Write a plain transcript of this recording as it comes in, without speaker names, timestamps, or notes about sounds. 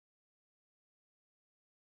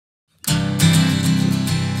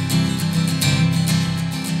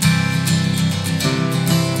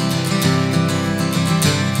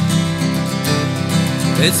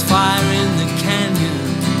There's fire in the canyon,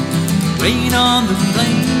 rain on the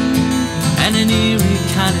plain, and an eerie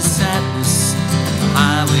kind of sadness on the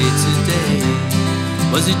highway today.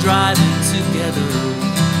 Was it driving together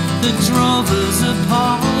that drove us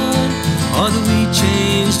apart, or that we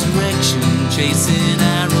changed direction, chasing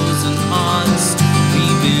arrows and hearts?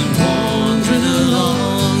 We've been wandering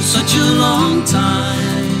along such a long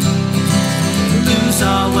time, lose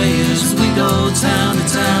our way as we go town to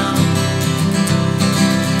town.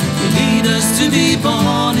 They lead us to be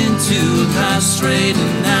born into a path straight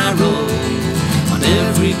and narrow, on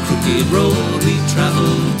every crooked road we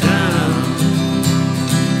travel down.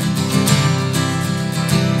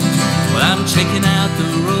 Well, I'm checking out the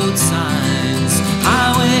road signs,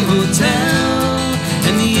 highway, hotel,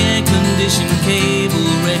 and the air-conditioned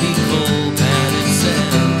cable ready cold pad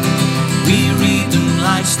itself. We read them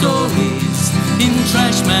like stories in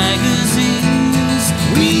trash magazines.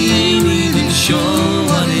 We ain't even sure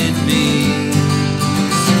what it means.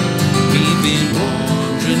 We've been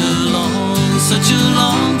wandering along such a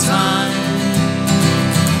long time,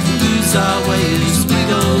 lose our way as we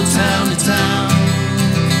go town to town.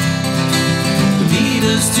 Lead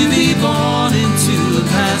us to be born into a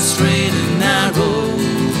path straight and narrow,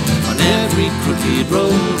 on every crooked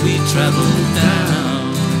road we travel down.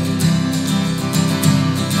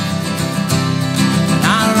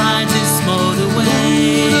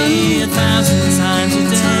 Motorway 1,000 times a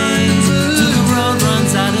day, till the road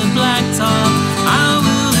runs out of blacktop. I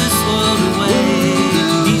will this world away.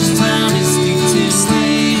 Each town is steeped in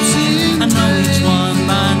waves, I know each one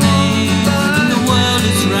by name, and the world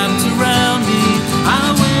is wrapped around me.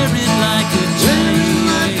 I wear it like a chain.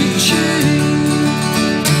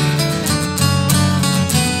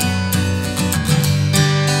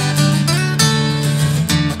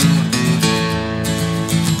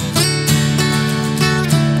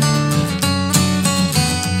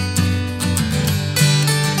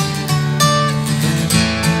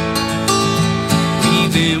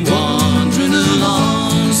 Been wandering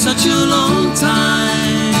along such a long time,